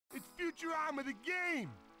Futurama the game!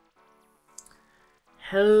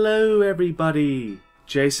 Hello everybody,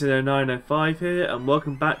 Jason0905 here and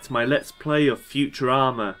welcome back to my Let's Play of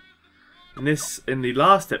Futurama. In the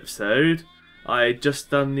last episode, I had just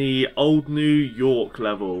done the Old New York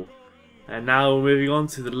level. And now we're moving on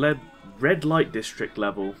to the Red Light District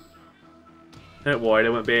level. Don't worry,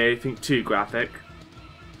 there won't be anything too graphic.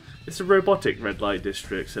 It's a robotic red light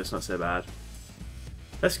district, so it's not so bad.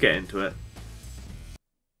 Let's get into it.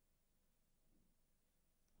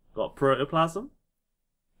 Got protoplasm?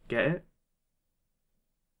 Get it?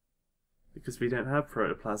 Because we don't have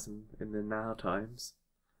protoplasm in the now times.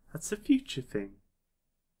 That's a future thing.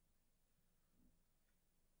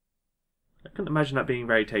 I couldn't imagine that being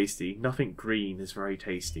very tasty. Nothing green is very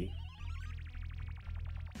tasty.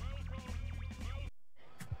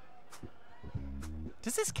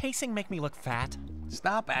 Does this casing make me look fat?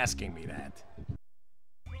 Stop asking me that.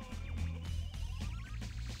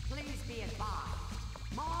 Please be advised,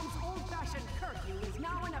 Mom's old-fashioned curfew is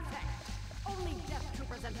now in effect. Only death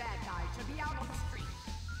troopers and bad guys should be out on the street.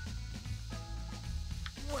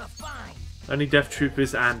 What a find! Only death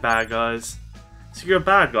troopers and bad guys. So you're a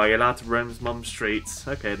bad guy, you're allowed to roam Mum's streets.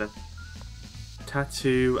 Okay then.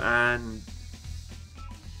 Tattoo and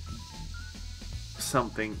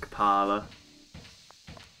something parlor.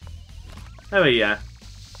 Oh yeah.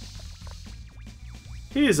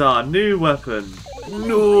 Here's our new weapon.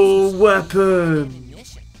 New weapon!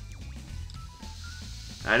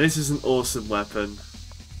 And this is an awesome weapon.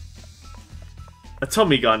 A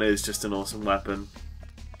Tommy gun is just an awesome weapon.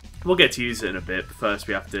 We'll get to use it in a bit, but first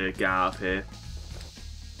we have to get out of here.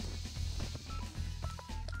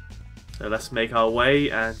 So let's make our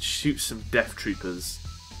way and shoot some death troopers.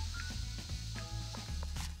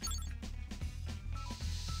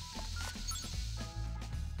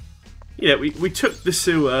 Yeah, we took the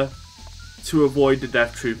sewer to avoid the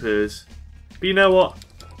death troopers. But you know what?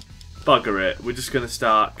 Bugger it. We're just going to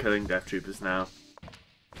start killing death troopers now.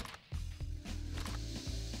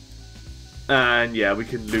 And yeah, we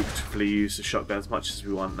can lucratively use the shotgun as much as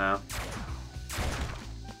we want now.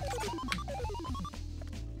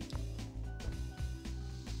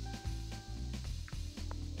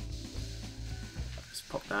 Let's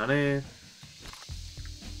pop down here.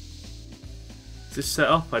 Is this set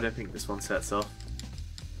off? I don't think this one sets off.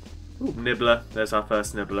 Ooh, nibbler. There's our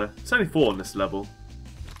first nibbler. It's only 4 on this level.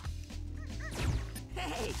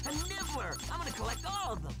 Hey, a nibbler! I'm gonna collect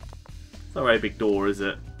all of them! It's not a very big door, is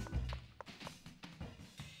it?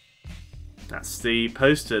 That's the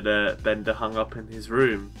poster that Bender hung up in his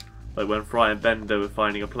room. Like when Fry and Bender were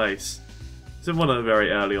finding a place. It's in one of the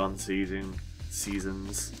very early on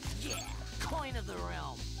seasons. Yeah, coin of the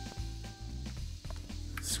realm!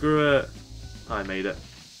 Screw it. I made it.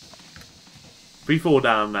 If we fall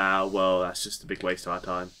down now, well, that's just a big waste of our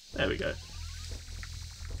time. There we go.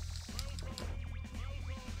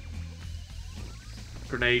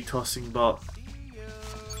 Grenade tossing bot.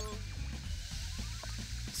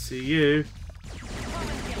 See you.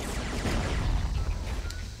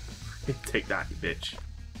 Take that, you bitch.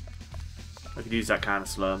 I could use that kind of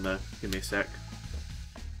slurm though. Give me a sec.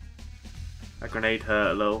 That grenade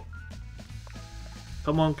hurt a little.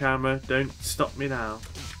 Come on, camera, don't stop me now.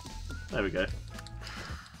 There we go.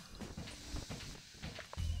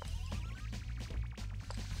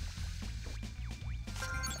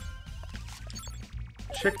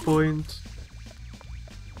 Checkpoint.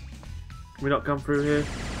 Can we not come through here?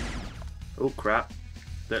 Oh crap.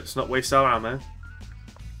 Let's not waste our ammo.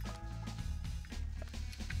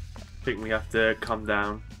 I think we have to come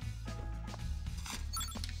down.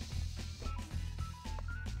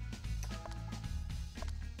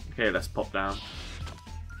 Okay, let's pop down.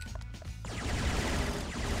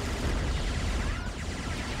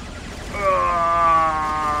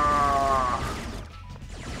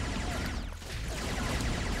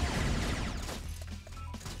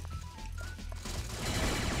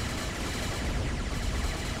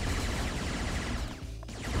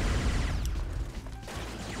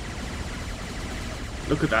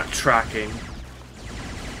 Look at that tracking.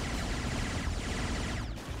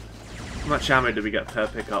 How much ammo do we get per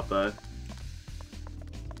pickup though?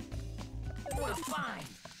 What a find!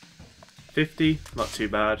 50? Not too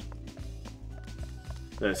bad.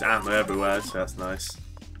 There's ammo everywhere, so that's nice.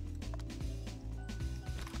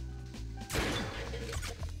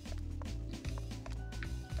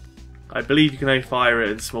 I believe you can only fire it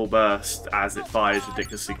in small bursts as it fires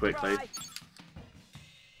ridiculously quickly.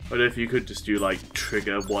 I don't know if you could just do like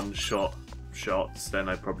trigger one-shot shots, then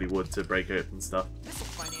I probably would to break open stuff. This will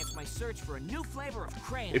finance my search for a new flavor of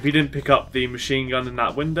crayon. If you didn't pick up the machine gun in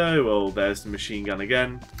that window, well, there's the machine gun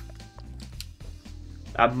again.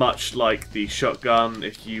 And much like the shotgun,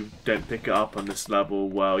 if you don't pick it up on this level,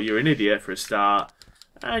 well, you're an idiot for a start,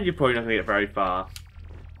 and you're probably not going to get very far.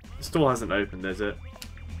 The store hasn't opened, is it?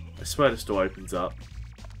 I swear the store opens up.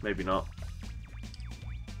 Maybe not.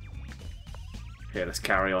 Here, let's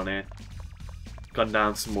carry on here. Gun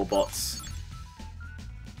down some more bots.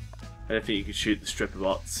 I don't think you can shoot the stripper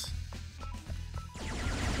bots.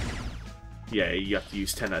 Yeah, you have to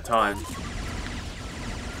use 10 at a time.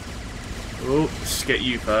 Oh, let's just get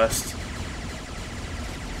you first.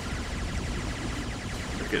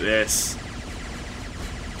 Look at this.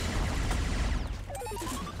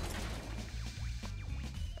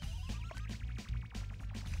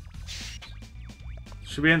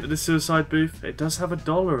 Should we enter the suicide booth? It does have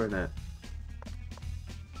 $1 in it.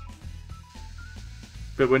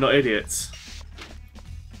 But we're not idiots.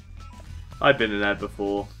 I've been in there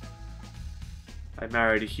before. I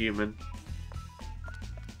married a human.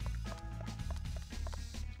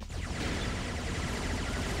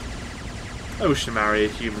 I wish to marry a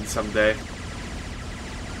human someday.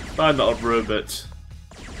 But I'm not a robot.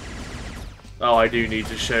 Oh, I do need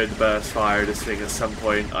to show the burst fire of this thing at some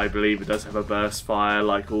point. I believe it does have a burst fire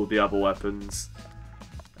like all the other weapons.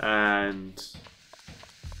 And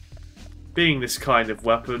being this kind of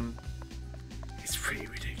weapon, it's pretty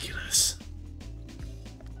ridiculous.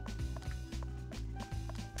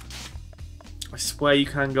 I swear you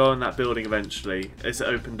can go in that building eventually. Is it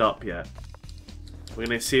opened up yet? We're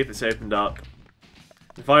going to see if it's opened up.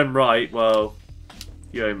 If I'm right, well,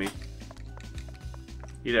 you owe me.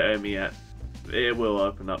 You don't owe me yet. It will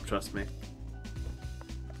open up, trust me.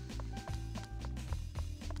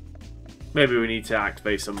 Maybe we need to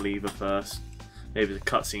activate some lever first. Maybe there's a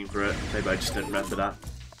cutscene for it. Maybe I just don't remember that.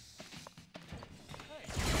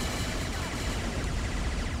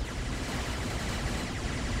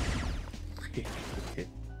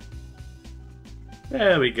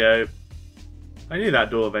 There we go. I knew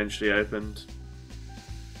that door eventually opened.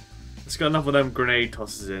 Let's get another of them grenade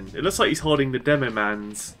tosses in. It looks like he's holding the Demo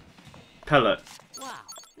Man's pellet. Wow,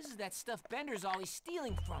 this is that stuff Bender's always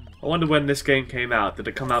stealing from me. I wonder when this game came out. Did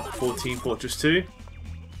it come out before Team Fortress 2?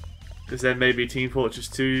 Because then maybe Team Fortress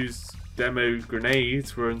 2's demo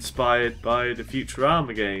grenades were inspired by the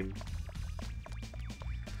Futurama game.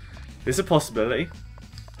 It's a possibility.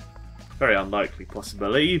 Very unlikely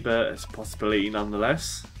possibility, but it's a possibility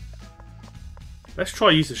nonetheless. Let's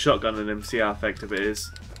try use a shotgun on him, see how effective it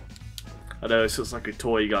is. I know it looks like a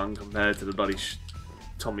toy gun compared to the bloody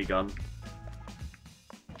Tommy gun.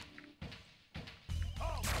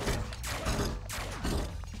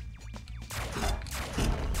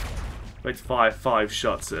 Wait to fire 5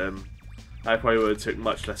 shots at him. I probably would have took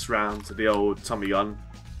much less rounds with the old Tommy gun.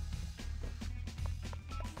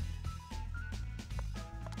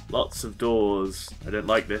 Lots of doors. I don't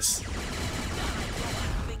like this.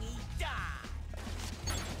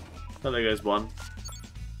 Oh, there goes one.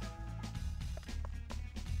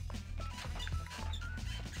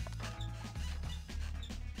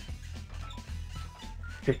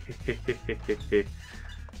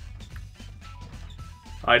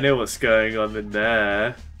 I know what's going on in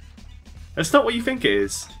there. That's not what you think it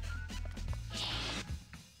is.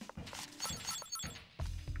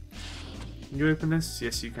 Can you open this?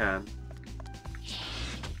 Yes, you can.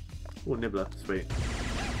 Oh, nibbler. Sweet.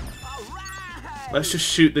 Let's just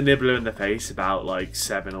shoot the nibbler in the face about like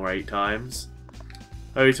 7 or 8 times.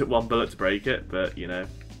 I only took 1 bullet to break it, but you know.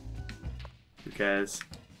 Who cares?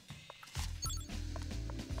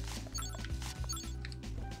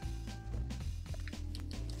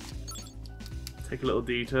 Take a little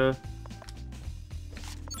detour.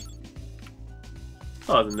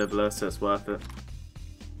 Oh, the nibbler, so it's worth it.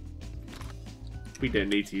 We don't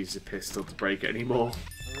need to use a pistol to break it anymore.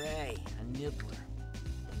 Hooray, a nibbler.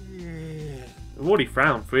 I've already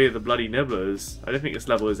found 3 of the bloody nibblers. I don't think this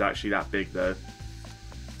level is actually that big though.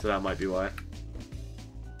 So that might be why.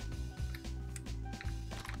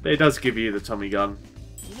 But it does give you the Tommy gun.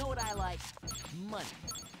 You know what I like? Money.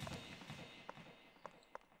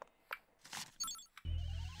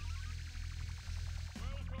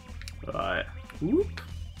 Alright. Whoop.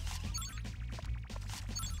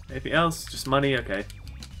 Anything else? Just money? Okay.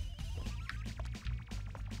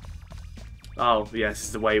 Oh, yes, this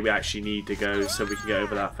is the way we actually need to go so we can get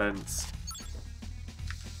over that fence.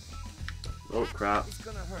 Oh, crap.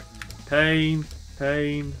 Pain.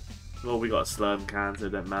 Pain. Well, we got a slurm can, so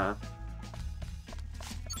it doesn't matter.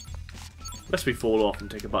 Unless we fall off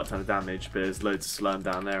and take a butt ton of damage, but there's loads of slurm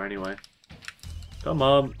down there anyway. Come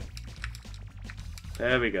on.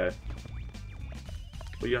 There we go.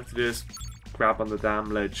 All you have to do is grab on the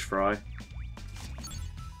damn ledge, Fry.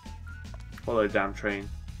 Follow the damn train.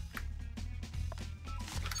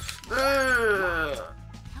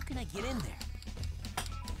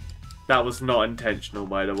 That was not intentional,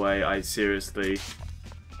 by the way. I seriously...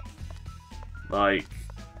 Like...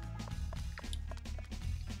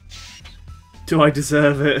 Do I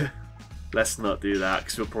deserve it? Let's not do that,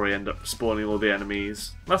 because we'll probably end up spawning all the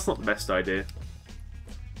enemies. That's not the best idea.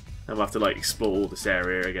 And we'll have to, like, explore all this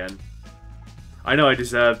area again. I know I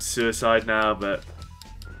deserved suicide now, but...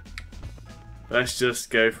 Let's just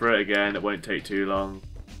go for it again. It won't take too long.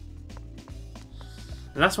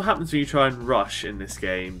 And that's what happens when you try and rush in this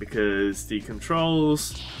game, because the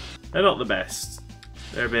controls, they're not the best.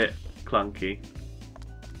 They're a bit clunky.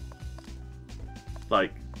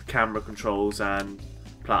 Like, camera controls and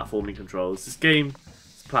platforming controls. This game,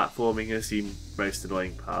 platforming is the most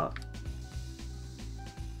annoying part.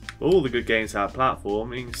 All the good games have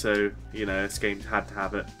platforming, so, you know, this game had to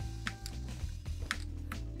have it.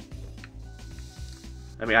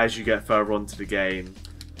 I mean, as you get further onto the game,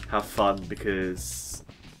 have fun, because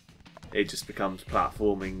it just becomes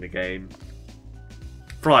platforming the game.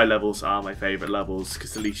 Fry levels are my favourite levels,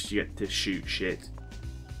 because at least you get to shoot shit.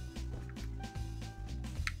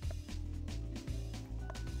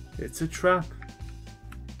 It's a trap.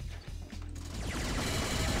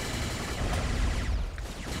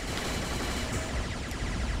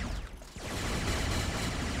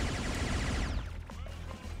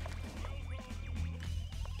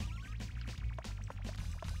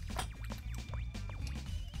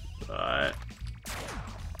 Right.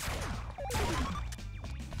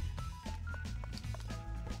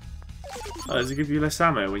 Oh, does it give you less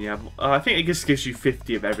ammo when you have... I think it just gives you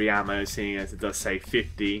 50 of every ammo, seeing as it does say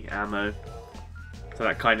 50 ammo. So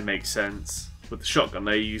that kind of makes sense. With the shotgun,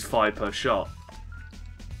 they use 5 per shot.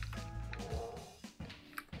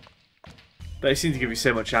 They seem to give you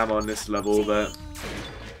so much ammo on this level that...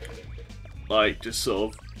 Like, just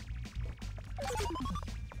sort of...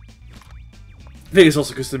 I think it's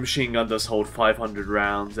also because the machine gun does hold 500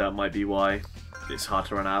 rounds, that might be why it's hard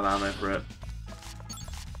to run out of ammo for it.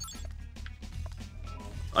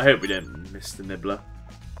 I hope we didn't miss the nibbler.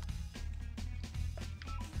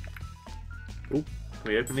 Oh, can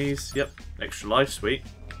we open these? Yep, extra life, sweet.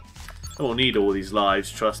 I won't need all these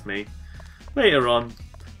lives, trust me. Later on,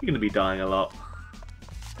 you're going to be dying a lot.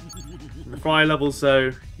 In the Fry levels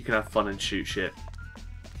though, you can have fun and shoot shit.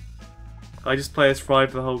 I just play as Fry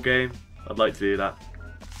for the whole game. I'd like to do that.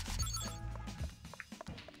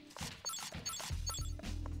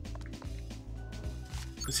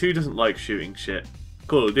 Because who doesn't like shooting shit?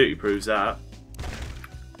 Call of Duty proves that.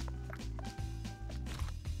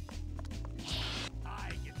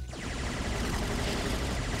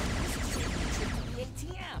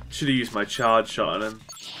 Should have used my charge shot on him.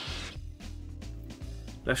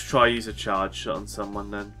 Let's try use a charge shot on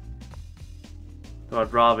someone then. Though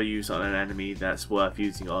I'd rather use it on an enemy that's worth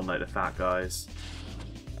using on, like the fat guys.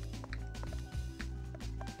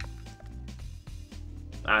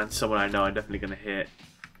 And someone I know I'm definitely going to hit.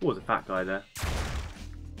 Oh, there's a fat guy there.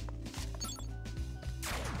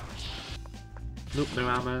 Nope, no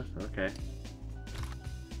ammo. Okay.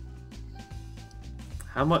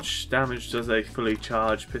 How much damage does a fully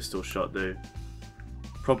charged pistol shot do?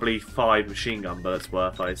 Probably 5 machine gun bullets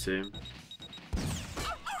worth, I assume.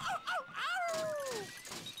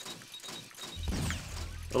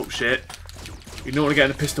 Oh shit. You don't want to get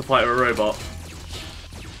in a pistol fight with a robot.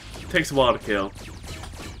 It takes a while to kill.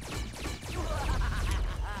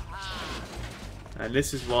 And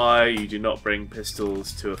this is why you do not bring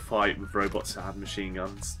pistols to a fight with robots that have machine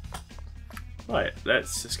guns. Right,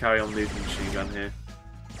 let's just carry on looting the machine gun here.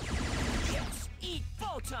 Yes, eat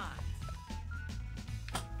photon.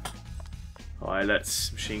 Alright,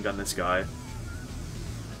 let's machine gun this guy.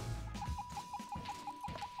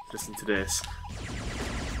 Listen to this.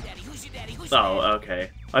 Daddy, who's your daddy? Who's your daddy? Oh,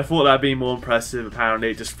 okay. I thought that'd be more impressive.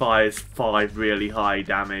 Apparently it just fires 5 really high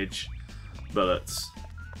damage bullets.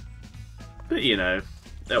 But you know,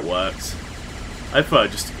 it works. I prefer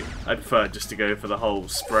just to go for the whole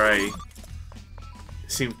spray.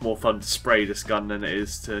 It seems more fun to spray this gun than it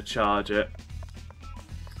is to charge it.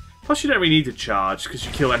 Plus you don't really need to charge because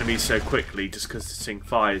you kill enemies so quickly just because this thing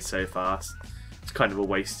fires so fast. It's kind of a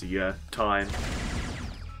waste of your time.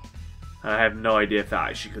 And I have no idea if that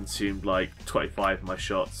actually consumed like 25 of my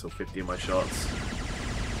shots or 50 of my shots.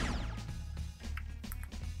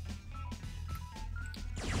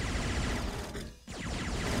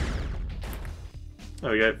 There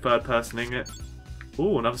we go, third personing it.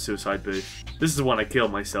 Ooh, another suicide booth. This is the one I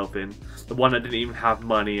killed myself in. The one that didn't even have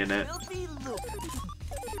money in it.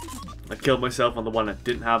 I killed myself on the one that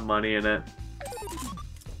didn't have money in it.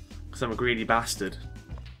 Because I'm a greedy bastard.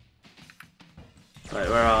 Right,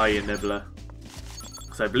 where are you, Nibbler?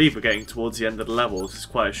 Because I believe we're getting towards the end of the level. This is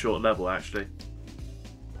quite a short level, actually.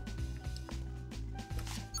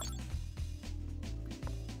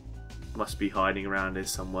 Must be hiding around here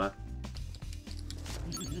somewhere.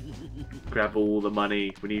 Grab all the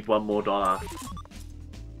money. We need one more dollar.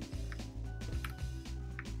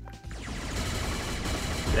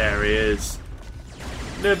 There he is.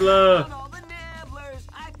 Nibbler! All the nibblers!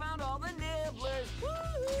 I found all the nibblers!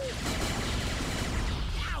 Woo-hoo.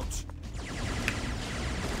 Ouch!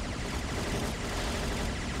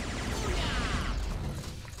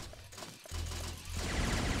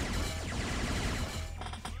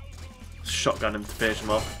 Shotgun him to finish him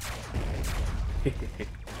off.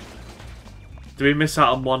 Do we miss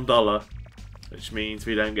out on $1? Which means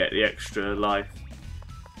we don't get the extra life.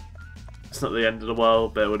 It's not the end of the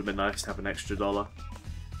world, but it would have been nice to have an extra $1.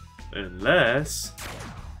 Unless...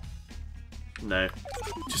 No.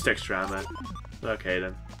 Just extra ammo. Okay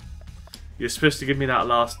then. You're supposed to give me that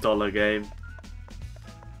last $1 game.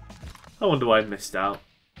 I wonder why I missed out.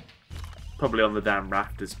 Probably on the damn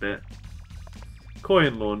rafters bit.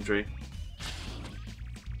 Coin laundry.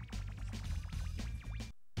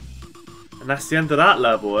 And that's the end of that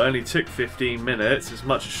level. It only took 15 minutes. It's a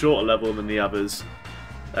much shorter level than the others.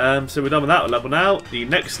 So we're done with that level now. The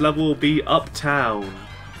next level will be Uptown.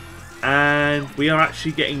 And we are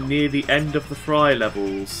actually getting near the end of the Fry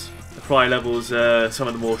levels. The Fry levels are some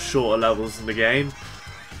of the more shorter levels in the game.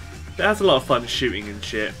 But it has a lot of fun shooting and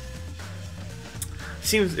shit.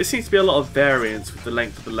 It seems to be a lot of variance with the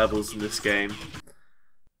length of the levels in this game.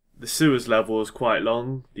 The sewers level is quite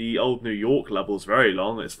long. The old New York level is very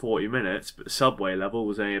long. It's 40 minutes. But the subway level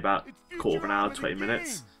was only about a quarter of an hour, 20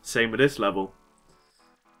 minutes. Same with this level.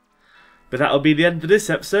 But that'll be the end of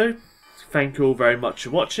this episode. Thank you all very much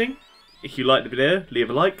for watching. If you liked the video,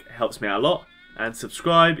 leave a like. It helps me out a lot. And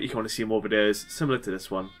subscribe if you want to see more videos similar to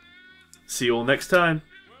this one. See you all next time.